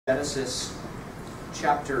Genesis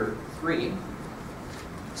chapter 3,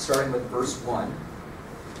 starting with verse 1.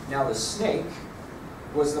 Now the snake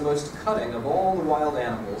was the most cunning of all the wild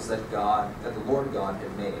animals that the Lord God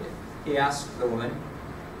had made. He asked the woman,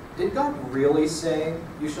 "Did God really say,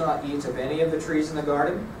 'You shall not eat of any of the trees in the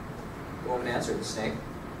garden?'" The woman answered the snake,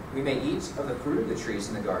 "We may eat of the fruit of the trees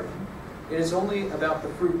in the garden. It is only about the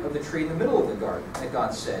fruit of the tree in the middle of the garden that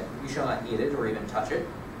God said, 'You shall not eat it or even touch it,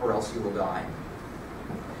 or else you will die.'"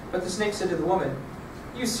 But the snake said to the woman,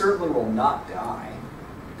 "You certainly will not die.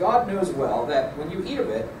 God knows well that when you eat of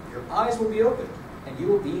it, your eyes will be opened, and you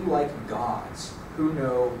will be like gods, who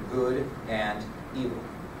know good and evil."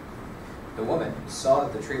 The woman saw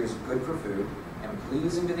that the tree was good for food, and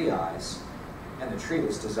pleasing to the eyes, and the tree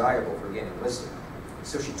was desirable for gaining wisdom.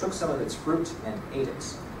 So she took some of its fruit and ate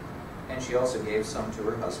it. And she also gave some to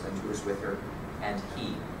her husband who was with her, and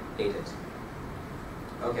he ate it.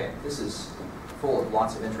 Okay, this is full of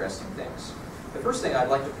lots of interesting things. The first thing I'd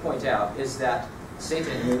like to point out is that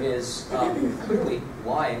Satan is clearly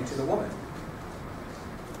lying to the woman.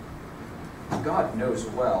 God knows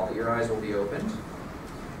well that your eyes will be opened.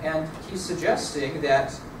 And he's suggesting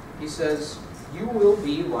that, he says, you will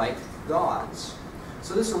be like gods.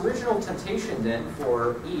 So this original temptation then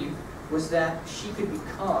for Eve was that she could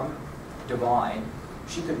become divine.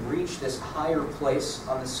 She could reach this higher place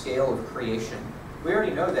on the scale of creation. We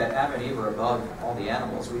already know that Adam and Eve are above all the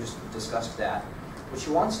animals. We just discussed that. What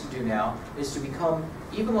she wants to do now is to become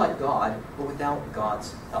even like God, but without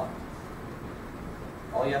God's help.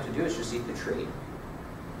 All you have to do is just eat the tree.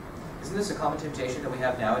 Isn't this a common temptation that we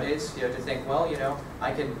have nowadays? To think, well,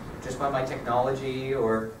 I can, just by my technology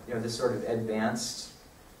or, this sort of advanced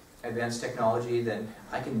technology, then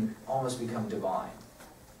I can almost become divine.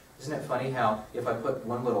 Isn't it funny how if I put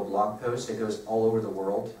one little blog post, it goes all over the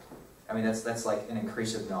world? I mean, that's like an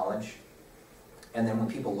increase of knowledge. And then when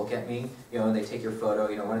people look at me, and they take your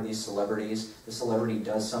photo, one of these celebrities, the celebrity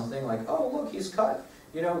does something like, oh, look, he's cut.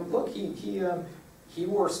 Look, he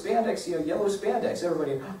wore spandex, yellow spandex.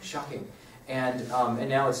 Everybody, shocking. And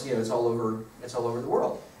now it's all over the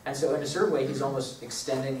world. And so in a certain way, he's almost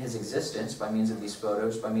extending his existence by means of these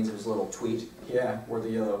photos, by means of his little tweet. Yeah, wore the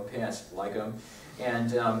yellow pants, like him.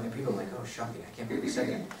 And people are like, oh, shocking, I can't believe he said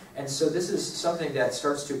that. And so this is something that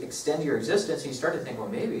starts to extend your existence, and you start to think, well,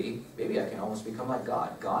 maybe I can almost become like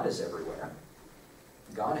God. God is everywhere.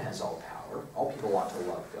 God has all power. All people ought to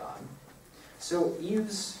love God. So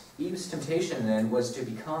Eve's temptation then was to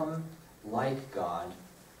become like God,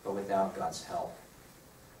 but without God's help.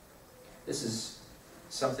 This is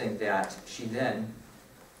something that she then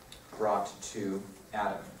brought to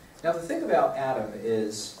Adam. Now the thing about Adam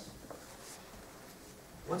is,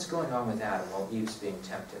 what's going on with Adam while Eve's being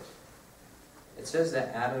tempted? It says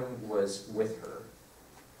that Adam was with her.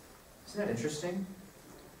 Isn't that interesting?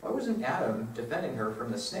 Why wasn't Adam defending her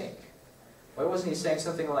from the snake? Why wasn't he saying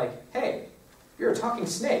something like, hey, you're a talking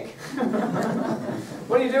snake.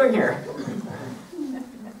 What are you doing here?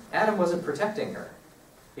 Adam wasn't protecting her.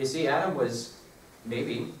 You see, Adam was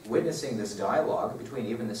maybe witnessing this dialogue between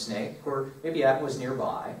Eve and the snake, or maybe Adam was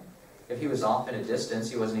nearby. If he was off in a distance,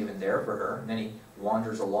 he wasn't even there for her, and then he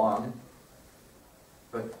wanders along.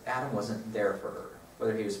 But Adam wasn't there for her,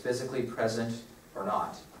 whether he was physically present or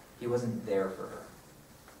not. He wasn't there for her.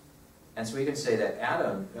 And so we can say that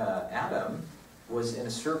Adam was in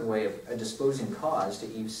a certain way a disposing cause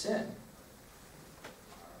to Eve's sin.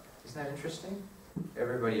 Isn't that interesting?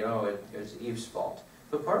 Everybody, it was Eve's fault.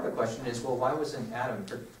 But part of the question is, well, why wasn't Adam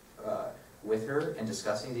with her and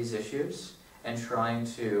discussing these issues and trying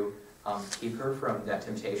to keep her from that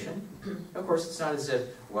temptation? Of course, it's not as if,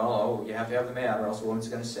 you have to have the man or else a woman's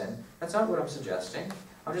going to sin. That's not what I'm suggesting.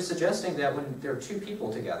 I'm just suggesting that when there are two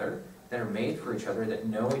people together that are made for each other, that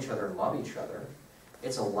know each other and love each other,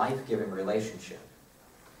 it's a life-giving relationship.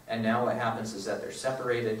 And now what happens is that they're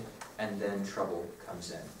separated, and then trouble comes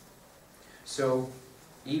in. So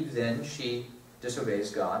Eve then, she disobeys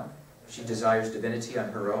God. She desires divinity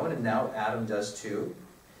on her own, and now Adam does too.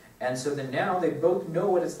 And so then now they both know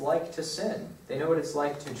what it's like to sin. They know what it's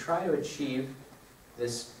like to try to achieve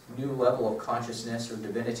this new level of consciousness or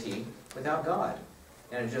divinity without God.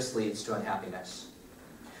 And it just leads to unhappiness.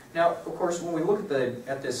 Now, of course, when we look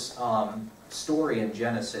at this story in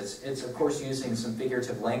Genesis, it's of course using some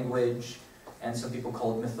figurative language, and some people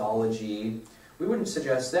call it mythology. We wouldn't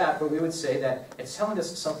suggest that, but we would say that it's telling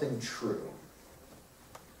us something true.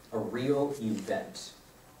 A real event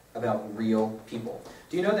about real people.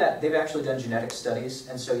 Do you know that they've actually done genetic studies?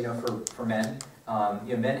 And so, for men,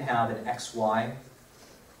 men have an XY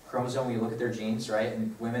chromosome when you look at their genes, right?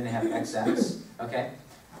 And women have XX, okay?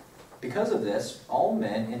 because of this, all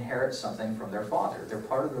men inherit something from their father. Their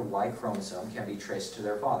part of the Y chromosome can be traced to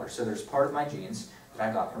their father. So there's part of my genes that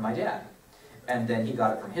I got from my dad. And then he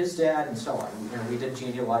got it from his dad, and so on. We did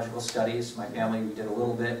genealogical studies. My family, we did a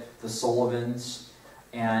little bit. The Sullivans.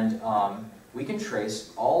 And we can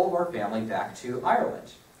trace all of our family back to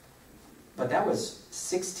Ireland. But that was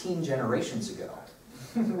 16 generations ago.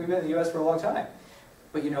 We've been in the U.S. for a long time.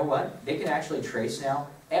 But you know what? They can actually trace now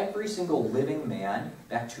every single living man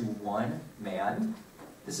back to one man.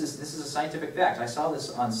 This is a scientific fact. I saw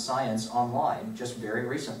this on Science Online just very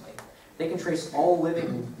recently. They can trace all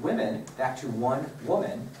living women back to one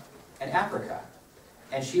woman in Africa.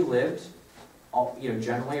 And she lived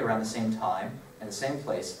generally around the same time and the same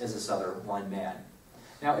place as this other one man.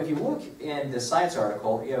 Now, if you look in the Science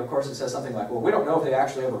article, of course it says something like, well, we don't know if they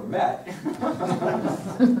actually ever met.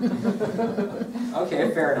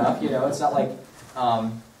 Okay, fair enough. It's not like,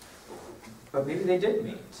 but maybe they did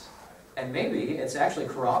meet. And maybe it's actually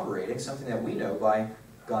corroborating something that we know by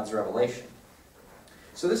God's revelation.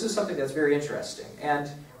 So this is something that's very interesting.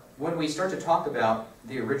 And when we start to talk about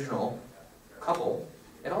the original couple,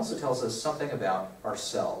 it also tells us something about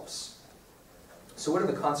ourselves. So what are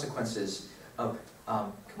the consequences of...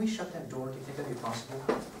 can we shut that door? Do you think that'd be possible?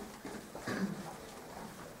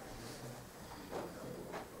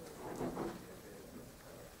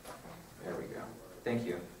 There we go. Thank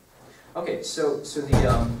you. Okay, so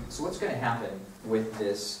what's going to happen with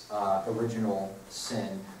this original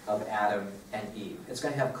sin of Adam and Eve? It's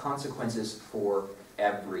going to have consequences for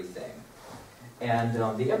everything. And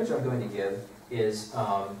the image I'm going to give is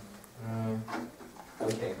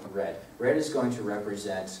okay, red. Red is going to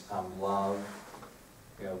represent love.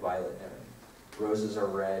 Violet, roses are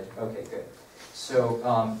red. Okay, good.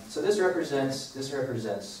 So, so this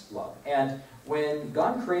represents love. And when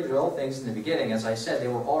God created all things in the beginning, as I said, they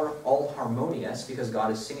were all harmonious because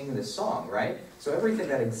God is singing this song, right? So everything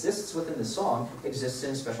that exists within the song exists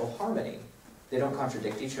in special harmony. They don't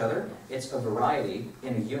contradict each other. It's a variety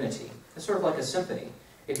in a unity. It's sort of like a symphony.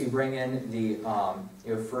 If you bring in the,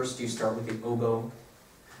 first you start with the oboe,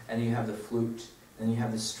 and then you have the flute, and then you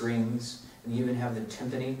have the strings, and you even have the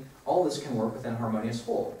timpani. All this can work within a harmonious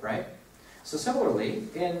whole, right? So similarly,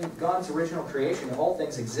 in God's original creation, all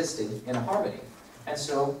things existed in a harmony. And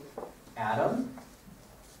so Adam,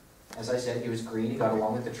 as I said, he was green. He got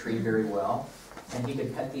along with the tree very well. And he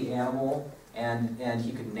could pet the animal, and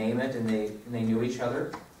he could name it, and they knew each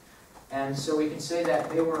other. And so we can say that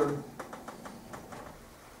they were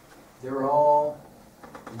all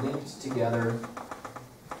linked together.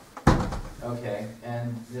 Okay,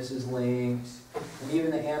 and this is linked, and even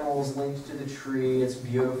the animal is linked to the tree. It's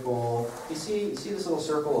beautiful. You see this little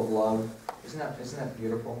circle of love? Isn't that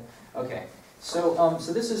beautiful? Okay, so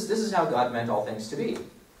this is how God meant all things to be.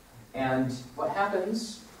 And what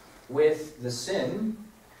happens with the sin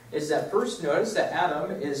is that first notice that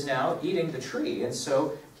Adam is now eating the tree, and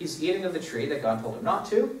so he's eating of the tree that God told him not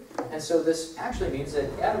to. And so this actually means that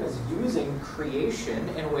Adam is using creation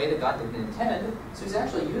in a way that God didn't intend. So he's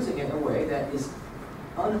actually using it in a way that is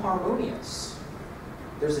unharmonious.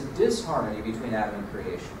 There's a disharmony between Adam and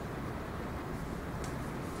creation.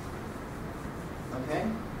 Okay?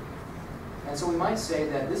 And so we might say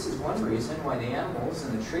that this is one reason why the animals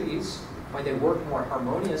and the trees, why they work more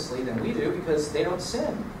harmoniously than we do, because they don't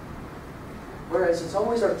sin. Whereas it's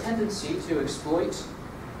always our tendency to exploit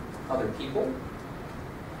other people,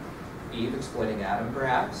 Eve exploiting Adam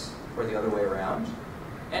perhaps, or the other way around.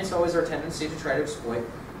 And it's always our tendency to try to exploit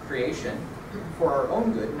creation for our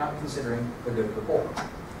own good, not considering the good of the whole.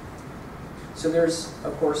 So there's,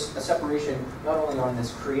 of course, a separation not only on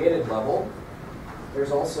this created level,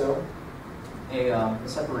 there's also a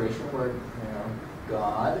separation where,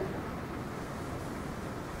 God,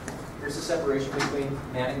 there's a separation between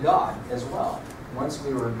man and God as well. Once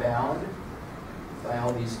we were bound by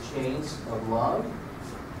all these chains of love,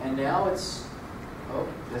 and now it's,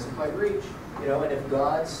 it doesn't quite reach. And if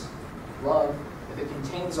God's love, if it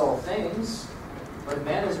contains all things, but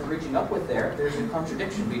man isn't reaching up with there's a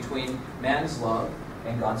contradiction between man's love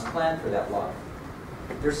and God's plan for that love.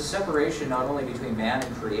 There's a separation not only between man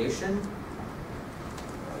and creation,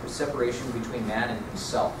 there's a separation between man and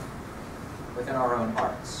himself within our own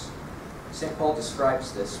hearts. St. Paul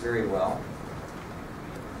describes this very well.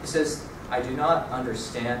 He says, I do not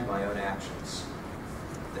understand my own actions.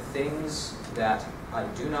 The things that I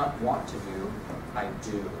do not want to do, I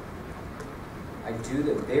do. I do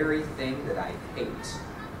the very thing that I hate.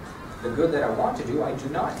 The good that I want to do, I do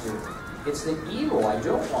not do. It's the evil I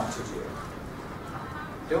don't want to do.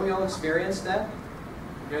 Don't we all experience that?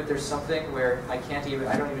 There's something where I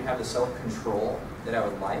don't even have the self-control that I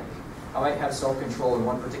would like. I might have self-control in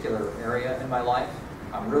one particular area in my life.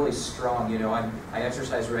 I'm really strong, I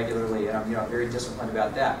exercise regularly, and I'm very disciplined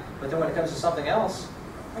about that. But then when it comes to something else,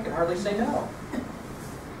 I can hardly say no.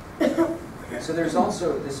 So there's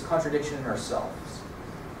also this contradiction in ourselves.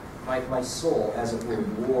 My soul, as it were,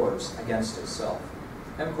 wars against itself.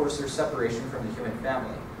 And of course, there's separation from the human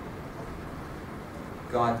family.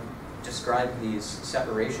 God described these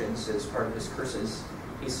separations as part of his curses.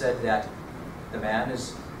 He said that the man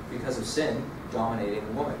is, because of sin, dominating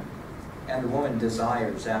the woman. And the woman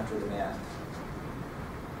desires after the man.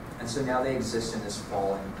 And so now they exist in this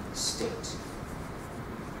fallen state.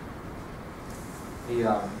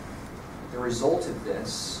 The result of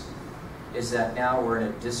this is that now we're in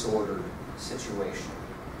a disordered situation.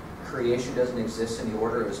 Creation doesn't exist in the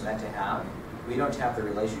order it was meant to have. We don't have the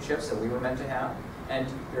relationships that we were meant to have. And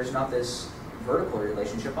there's not this vertical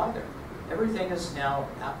relationship either. Everything is now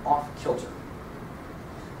off kilter.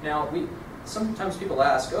 Now, sometimes people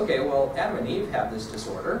ask, okay, well, Adam and Eve have this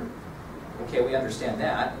disorder. Okay, we understand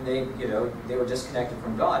that. And they were disconnected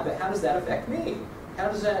from God. But how does that affect me? How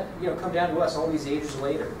does that, come down to us all these ages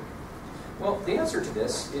later? Well, the answer to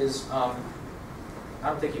this is, I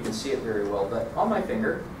don't think you can see it very well, but on my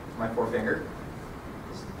finger, my forefinger,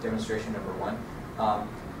 this is demonstration number 1,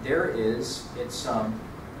 there is, you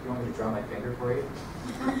want me to draw my finger for you?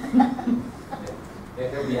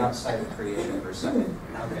 It'll be outside of creation for a second.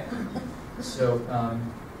 Okay. So,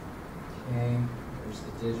 okay, there's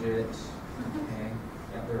the digit. Okay,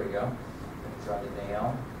 yeah, there we go. Draw the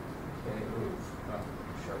nail. Okay, ooh, oh,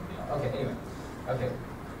 sharp nail. Okay, anyway. Okay.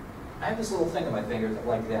 I have this little thing on my finger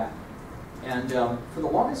like that. And for the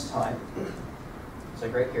longest time, it's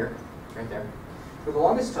like right here, right there. For the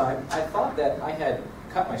longest time, I thought that I had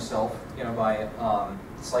cut myself, by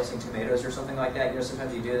slicing tomatoes or something like that.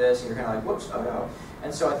 Sometimes you do this and you're kind of like, whoops, oh no.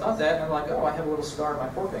 And so I thought that, and I'm like, oh, I have a little scar on my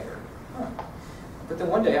forefinger. Huh. But then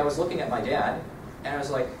one day I was looking at my dad, and I was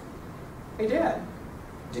like, hey Dad,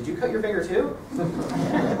 did you cut your finger too?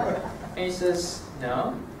 And he says,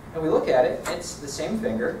 no. And we look at it, and it's the same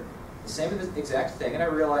finger, the same exact thing, and I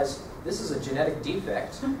realized this is a genetic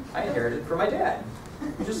defect I inherited from my dad.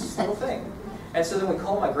 Just this little thing. And so then we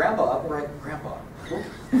call my grandpa up, and we're like, Grandpa,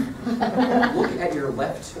 look at your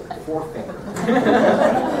left forefinger.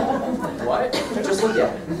 What? Just look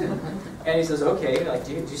at it. And he says, okay, like,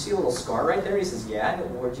 do you see a little scar right there? He says, yeah.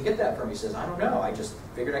 Where'd you get that from? He says, I don't know. I just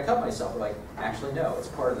figured I cut myself. We're like, actually, no. It's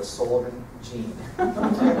part of the Sullivan gene.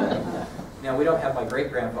 Now, we don't have my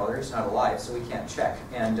great-grandfather. He's not alive, so we can't check.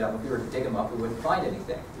 And if we were to dig him up, we wouldn't find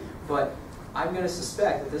anything. But I'm going to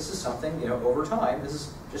suspect that this is something, over time, this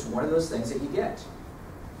is just one of those things that you get.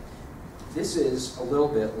 This is a little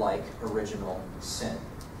bit like original sin.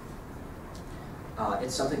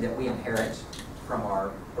 It's something that we inherit from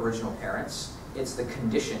our original parents. It's the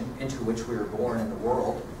condition into which we were born in the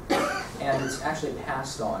world, and it's actually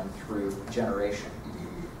passed on through generation.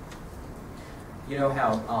 You know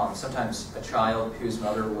how sometimes a child whose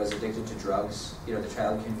mother was addicted to drugs, the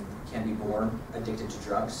child can be born addicted to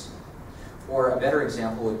drugs? Or a better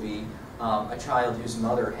example would be a child whose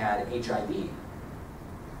mother had HIV,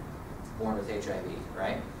 born with HIV,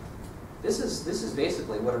 right? This is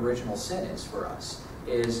basically what original sin is for us,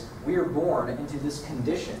 is we are born into this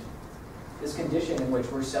condition in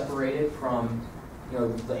which we're separated from,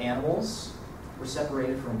 the animals, we're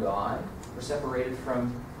separated from God, we're separated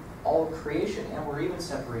from all of creation, and we're even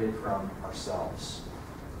separated from ourselves.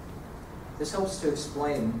 This helps to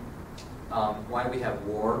explain why we have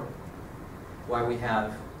war, why we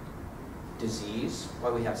have disease,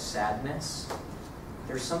 why we have sadness.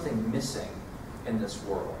 There's something missing in this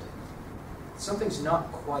world. Something's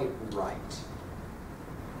not quite right.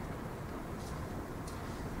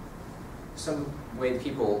 Some way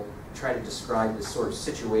people try to describe this sort of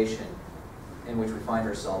situation in which we find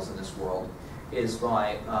ourselves in this world is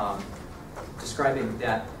by describing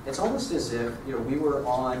that it's almost as if we were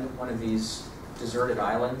on one of these deserted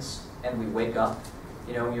islands and we wake up,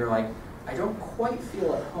 and you're like, I don't quite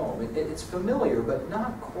feel at home. It's familiar, but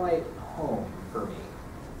not quite home for me.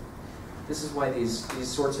 This is why these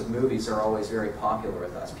sorts of movies are always very popular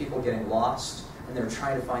with us. People getting lost, and they're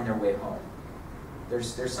trying to find their way home.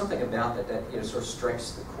 There's something about that sort of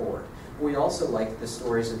strikes the chord. We also like the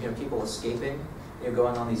stories of people escaping,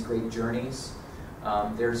 going on these great journeys.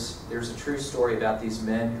 There's a true story about these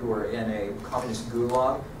men who are in a communist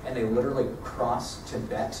gulag, and they literally cross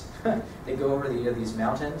Tibet. They go over these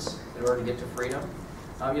mountains in order to get to freedom.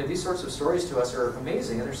 These sorts of stories to us are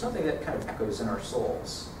amazing, and there's something that kind of echoes in our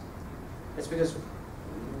souls. It's because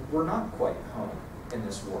we're not quite home in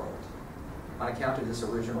this world. On account of this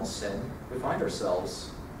original sin, we find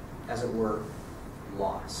ourselves, as it were,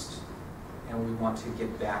 lost. and we want to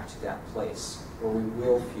get back to that place where we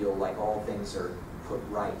will feel like all things are put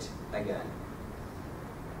right again.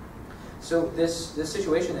 So this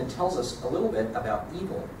situation then tells us a little bit about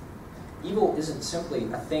evil. Evil isn't simply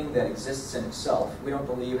a thing that exists in itself. We don't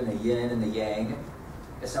believe in the yin and the yang.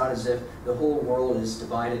 It's not as if the whole world is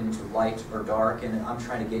divided into light or dark, and I'm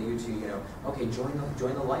trying to get you to, okay, join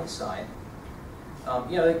the light side.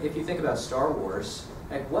 If you think about Star Wars,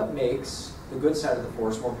 like what makes the good side of the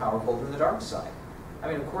Force more powerful than the dark side?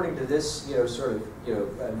 I mean, according to this,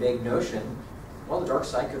 vague notion, well, the dark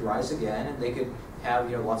side could rise again, and they could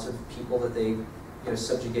have, lots of people that they,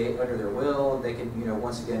 subjugate under their will, and they can,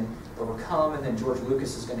 once again overcome, and then George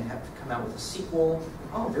Lucas is going to have to come out with a sequel.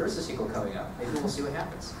 Oh, there is a sequel coming up. Maybe we'll see what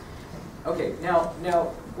happens. Okay, now,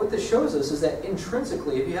 what this shows us is that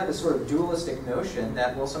intrinsically, if you have this sort of dualistic notion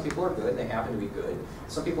that, well, some people are good, and they happen to be good,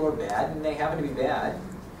 some people are bad, and they happen to be bad,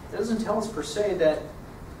 it doesn't tell us per se that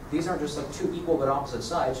these aren't just like two equal but opposite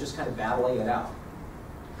sides, just kind of battling it out.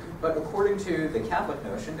 But according to the Catholic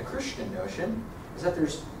notion, the Christian notion, is that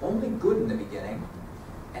there's only good in the beginning,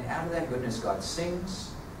 and out of that goodness God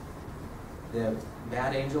sings, the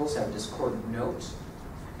bad angels have a discordant note,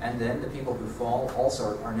 and then the people who fall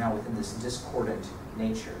also are now within this discordant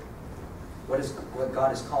nature. What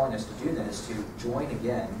God is calling us to do then is to join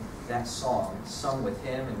again that song sung with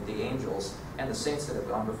Him and the angels and the saints that have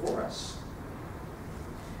gone before us.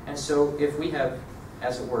 And so if we have,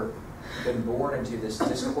 as it were, been born into this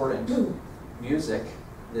discordant music,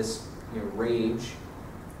 this rage,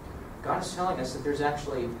 God is telling us that there's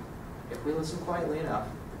actually, if we listen quietly enough,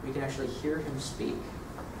 we can actually hear Him speak.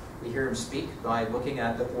 We hear Him speak by looking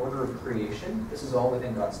at the order of creation. This is all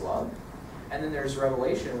within God's love. And then there's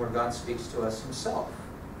Revelation where God speaks to us Himself.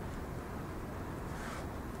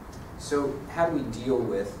 So how do we deal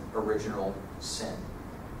with original sin?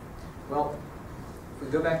 Well, if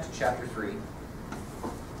we go back to chapter 3,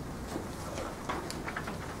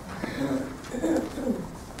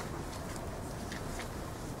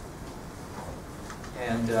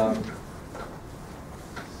 and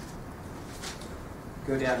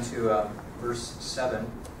go down to verse 7.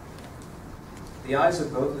 The eyes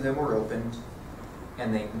of both of them were opened,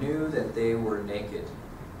 and they knew that they were naked.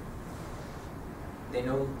 They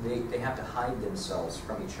know they have to hide themselves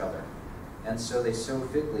from each other. And so they sew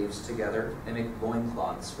fig leaves together and make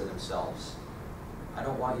loincloths for themselves. I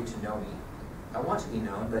don't want you to know me. I want to be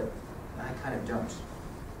known, but I kind of don't.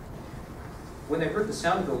 When they heard the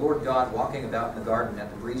sound of the Lord God walking about in the garden at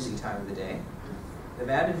the breezy time of the day, the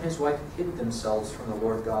man and his wife hid themselves from the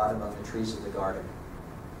Lord God among the trees of the garden.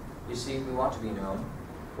 You see, we want to be known,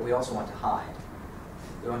 but we also want to hide.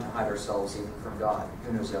 We want to hide ourselves even from God,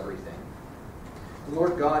 who knows everything. The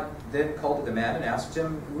Lord God then called to the man and asked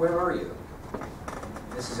him, "Where are you?"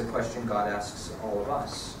 This is a question God asks all of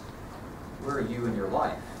us. Where are you in your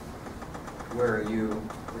life? Where are you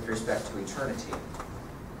with respect to eternity?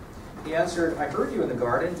 He answered, "I heard you in the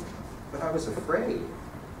garden, but I was afraid,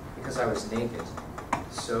 because I was naked,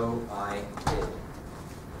 so I hid."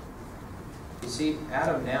 You see,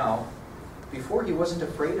 Adam now, before he wasn't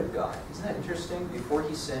afraid of God. Isn't that interesting? Before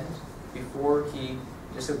he sinned, before he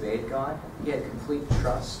disobeyed God, he had complete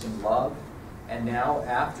trust and love. And now,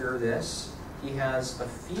 after this, he has a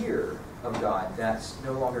fear of God that's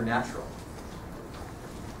no longer natural.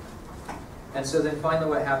 And so then finally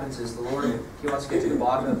what happens is the Lord, He wants to get to the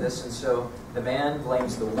bottom of this, and so the man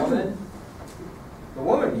blames the woman. The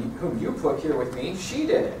woman whom you put here with me, she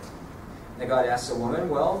did it. And God asks the woman,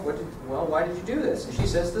 well, why did you do this? And she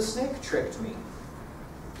says, the snake tricked me.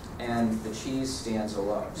 And the cheese stands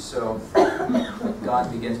alone. So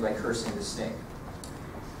God begins by cursing the snake.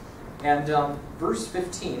 And verse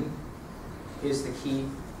 15 is the key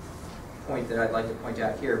point that I'd like to point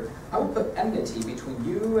out here. I will put enmity between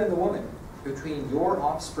you and the woman, between your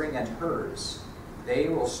offspring and hers. They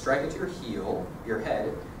will strike at your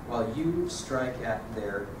head, while you strike at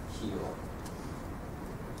their heel.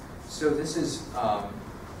 So this is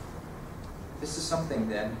something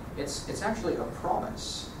then, it's actually a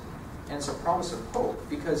promise. And it's a promise of hope,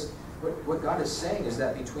 because what God is saying is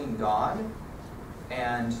that between God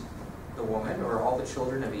and the woman, or all the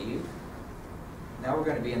children of Eve, now we're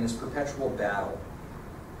going to be in this perpetual battle.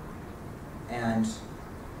 And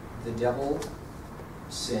the devil,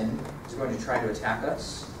 sin, is going to try to attack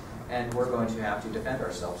us, and we're going to have to defend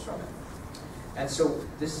ourselves from it. And so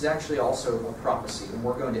this is actually also a prophecy, and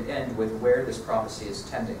we're going to end with where this prophecy is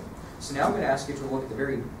tending. So now I'm going to ask you to look at the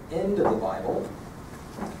very end of the Bible.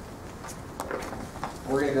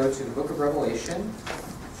 We're going to go to the book of Revelation,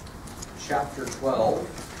 chapter 12.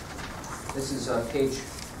 This is page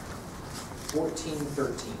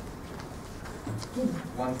 1413.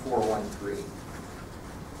 1413.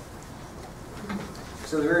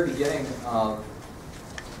 So the very beginning of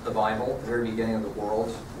the Bible, the very beginning of the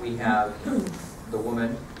world, we have the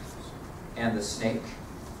woman and the snake.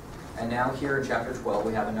 And now here in chapter 12,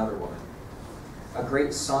 we have another woman. A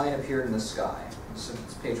great sign appeared in the sky. So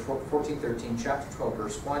it's page 1413, chapter 12,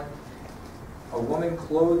 verse 1. A woman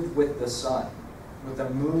clothed with the sun, with the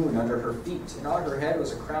moon under her feet, and on her head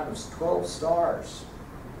was a crown of 12 stars.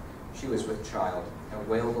 She was with child, and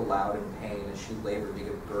wailed aloud in pain as she labored to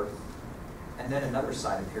give birth. And then another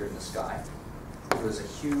sign appeared in the sky. It was a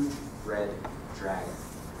huge red dragon,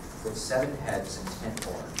 with 7 heads and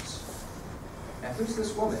 10 horns. Now who's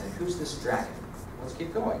this woman, and who's this dragon? Let's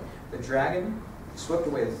keep going. The dragon swept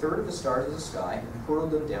away 1/3 of the stars of the sky and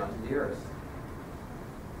hurled them down to the earth.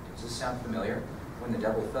 Does this sound familiar? When the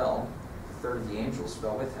devil fell, 1/3 of the angels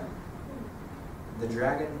fell with him. The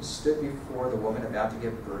dragon stood before the woman about to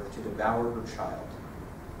give birth to devour her child.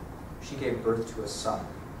 She gave birth to a son,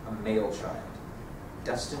 a male child,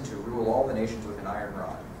 destined to rule all the nations with an iron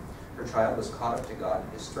rod. Her child was caught up to God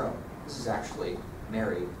in his throne. This is actually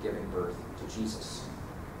Mary giving birth to Jesus.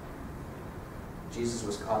 Jesus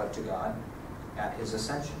was caught up to God at his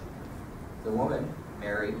ascension. The woman,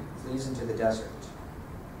 Mary, flees into the desert,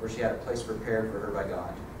 where she had a place prepared for her by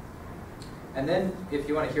God. And then, if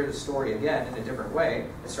you want to hear the story again in a different way,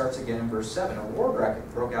 it starts again in verse 7. A war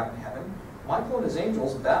broke out in heaven. Michael and his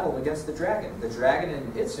angels battled against the dragon. The dragon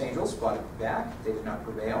and its angels fought back. They did not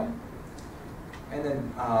prevail. And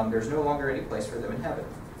then there's no longer any place for them in heaven.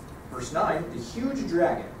 Verse 9, the huge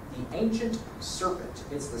dragon, the ancient serpent,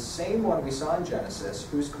 it's the same one we saw in Genesis,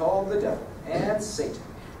 who's called the devil and Satan,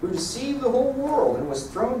 who deceived the whole world and was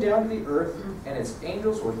thrown down to the earth, and its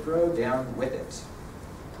angels were thrown down with it.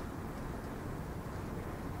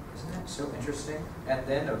 Isn't that so interesting? And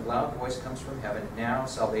then a loud voice comes from heaven, now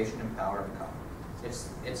salvation and power have come.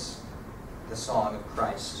 It's the song of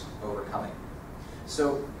Christ overcoming.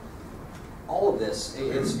 So all of this,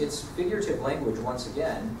 it's figurative language once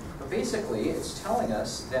again, but basically it's telling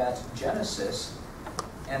us that Genesis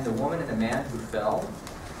and the woman and the man who fell,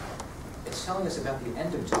 it's telling us about the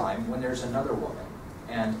end of time when there's another woman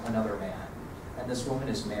and another man. And this woman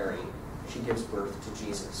is Mary. She gives birth to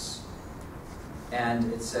Jesus.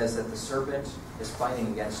 And it says that the serpent is fighting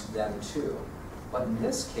against them too. But in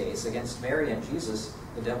this case, against Mary and Jesus,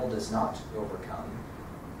 the devil does not overcome.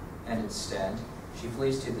 And instead, she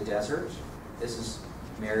flees to the desert. This is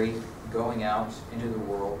Mary going out into the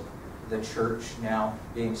world, the church now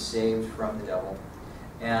being saved from the devil,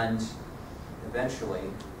 and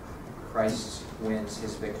eventually Christ wins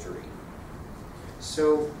his victory.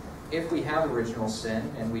 So if we have original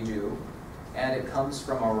sin, and we do, and it comes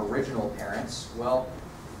from our original parents, well,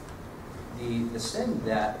 the sin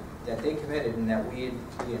that they committed and that we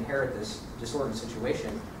inherit this disordered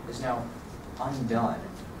situation is now undone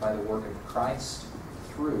by the work of Christ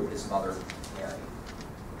through his mother, Mary.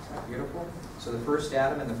 Isn't that beautiful? So the first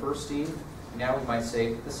Adam and the first Eve, now we might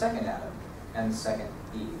say the second Adam and the second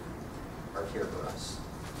Eve are here for us.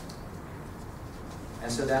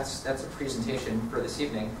 And so that's a presentation for this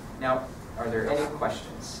evening. Now, are there any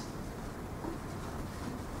questions?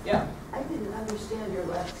 Yeah? I didn't understand your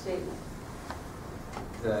last statement.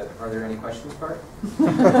 Are there any questions part?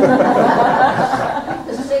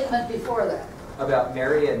 The statement before that. About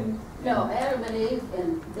Mary and... No, Adam and Eve,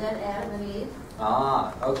 and then Adam and Eve.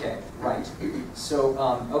 Ah, okay, right. So,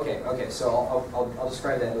 okay. So I'll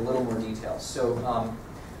describe that in a little more detail. So,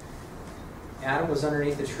 Adam was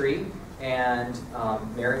underneath the tree, and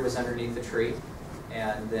Mary was underneath the tree,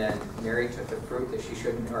 and then Mary took the fruit that she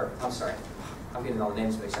shouldn't. Or I'm sorry, I'm getting all the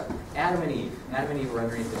names mixed up. Adam and Eve were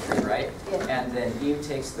underneath the tree, right? Yeah. And then Eve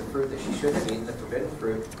takes the fruit that she shouldn't have eaten, the forbidden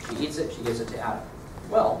fruit. She eats it. She gives it to Adam.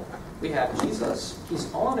 Well, we have Jesus.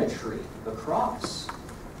 He's on a tree, the cross.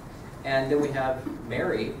 And then we have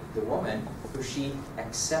Mary, the woman, who she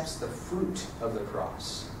accepts the fruit of the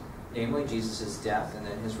cross, namely Jesus' death and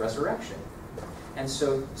then his resurrection. And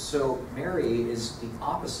so Mary is the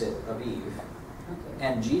opposite of Eve, Okay.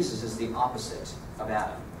 and Jesus is the opposite of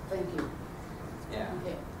Adam. Thank you. Yeah,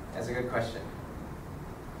 Okay. that's a good question.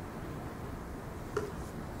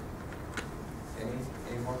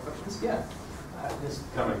 Any more questions? Yeah. Just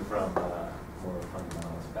coming from more of a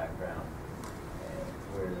fundamentalist background,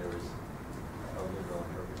 where there was a liberal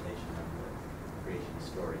interpretation of the creation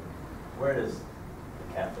story, where does the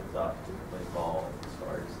Catholic thought typically fall as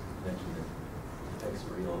far as you mentioned it depicts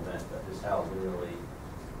a real event, but just how literally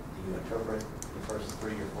do you interpret the first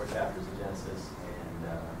 3 or 4 chapters of Genesis, and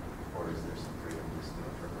or is there some freedom just to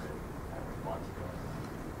interpret it however you want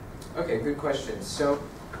to? Okay, good question. So,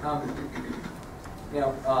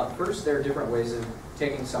 First, there are different ways of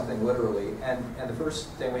taking something literally, and the first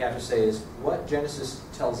thing we have to say is what Genesis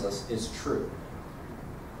tells us is true.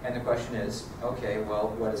 And the question is, okay,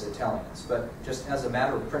 well, what is it telling us? But just as a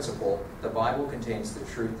matter of principle, the Bible contains the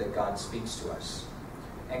truth that God speaks to us.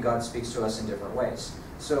 And God speaks to us in different ways.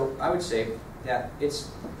 So I would say that it's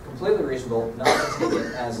completely reasonable not to take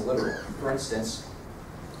it as literal. For instance,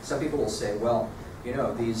 some people will say, well,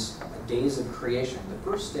 these days of creation, the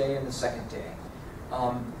first day and the second day.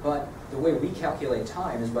 But the way we calculate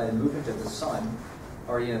time is by the movement of the sun,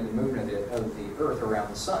 or the movement of the earth around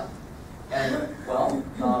the sun. And, well,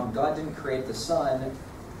 God didn't create the sun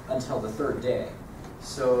until the third day.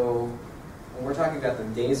 So when we're talking about the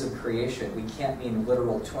days of creation, we can't mean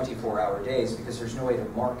literal 24-hour days because there's no way to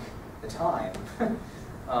mark the time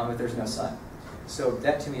if there's no sun. So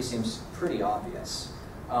that to me seems pretty obvious.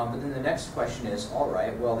 But then the next question is, all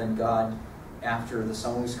right, well then God, after the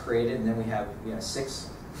sun was created, and then we have 6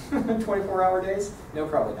 24-hour days? No,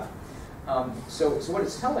 probably not. So what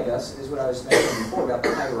it's telling us is what I was mentioning before about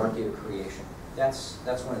the hierarchy of creation. That's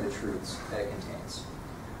one of the truths that it contains.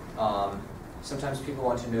 Sometimes people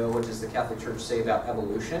want to know, what does the Catholic Church say about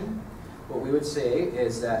evolution? What we would say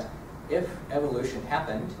is that if evolution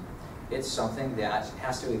happened, it's something that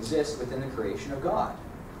has to exist within the creation of God.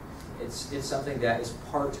 It's something that is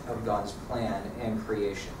part of God's plan and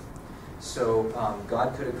creation. So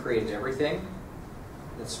God could have created everything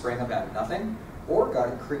that sprang up out of nothing, or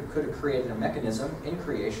God could have created a mechanism in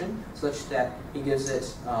creation such that He gives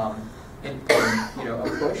it a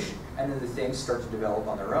push, and then the things start to develop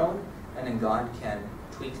on their own, and then God can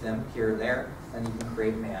tweak them here and there, and you can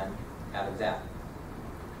create man out of that.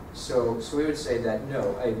 So we would say that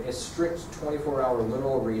no, a strict 24-hour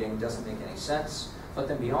literal reading doesn't make any sense. But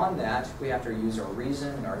then beyond that, we have to use our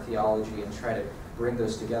reason and our theology and try to bring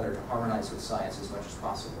those together to harmonize with science as much as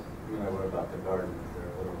possible. What about the garden? Is there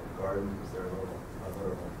a little garden? Is there a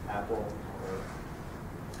little apple?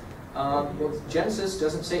 Well, Genesis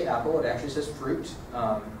doesn't say apple; it actually says fruit.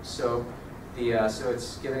 So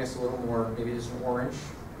it's giving us a little more, maybe just an orange,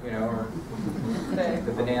 or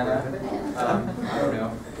the banana. I don't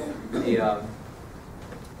know.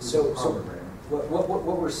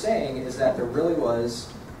 What we're saying is that there really was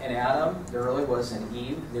an Adam, there really was an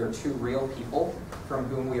Eve. There are two real people from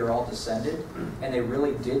whom we are all descended, and they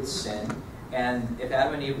really did sin. And if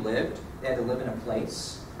Adam and Eve lived, they had to live in a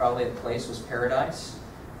place. Probably the place was paradise.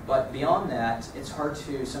 But beyond that, it's hard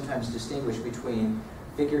to sometimes distinguish between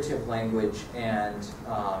figurative language and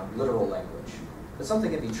literal language. But something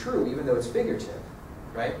can be true even though it's figurative,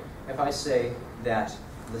 right? If I say that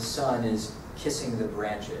the sun is kissing the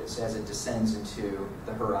branches as it descends into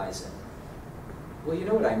the horizon, well, you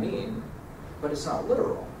know what I mean, but it's not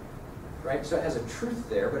literal, right? So it has a truth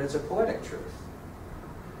there, but it's a poetic truth.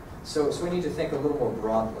 So we need to think a little more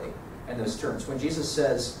broadly in those terms. When Jesus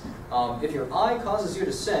says, if your eye causes you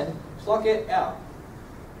to sin, pluck it out.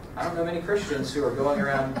 I don't know many Christians who are going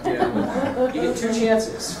around, you get 2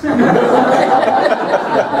 chances.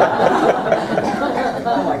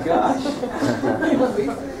 Oh my gosh.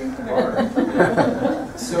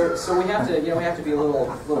 So we have to be a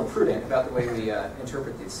little prudent about the way we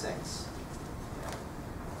interpret these things.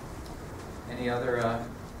 Any other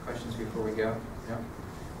questions before we go? No?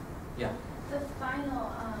 Yeah. The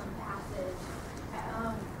final passage.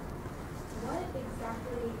 What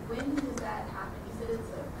exactly? When does that happen? You said it's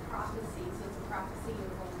a prophecy. So it's a prophecy of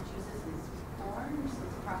when Jesus is born. So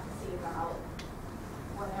it's a prophecy about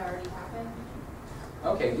what had already happened.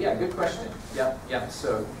 Okay. Yeah. Good question. Yeah.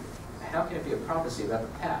 So how can it be a prophecy about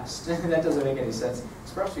the past? That doesn't make any sense.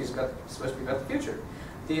 It's prophecy is supposed to be about the future.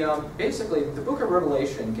 Basically, the book of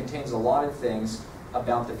Revelation contains a lot of things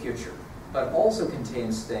about the future, but also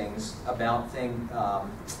contains things about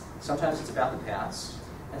sometimes it's about the past,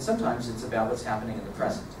 and sometimes it's about what's happening in the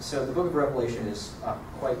present. So the book of Revelation is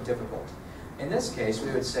quite difficult. In this case,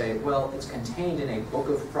 we would say, well, it's contained in a book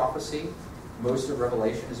of prophecy. Most of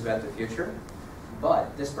Revelation is about the future.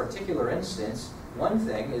 But this particular instance, one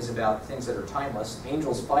thing is about things that are timeless,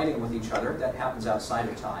 angels fighting with each other, that happens outside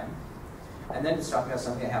of time. And then it's talking about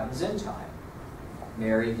something that happens in time.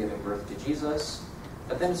 Mary giving birth to Jesus.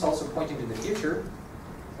 But then it's also pointing to the future,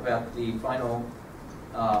 about the final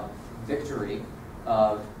victory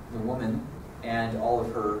of the woman and all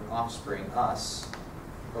of her offspring, us,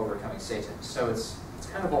 overcoming Satan. So it's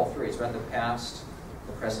kind of all three. It's about the past,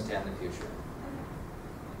 the present, and the future.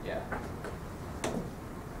 Yeah.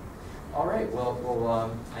 All right.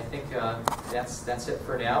 Well, I think that's it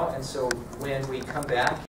for now. And so when we come back.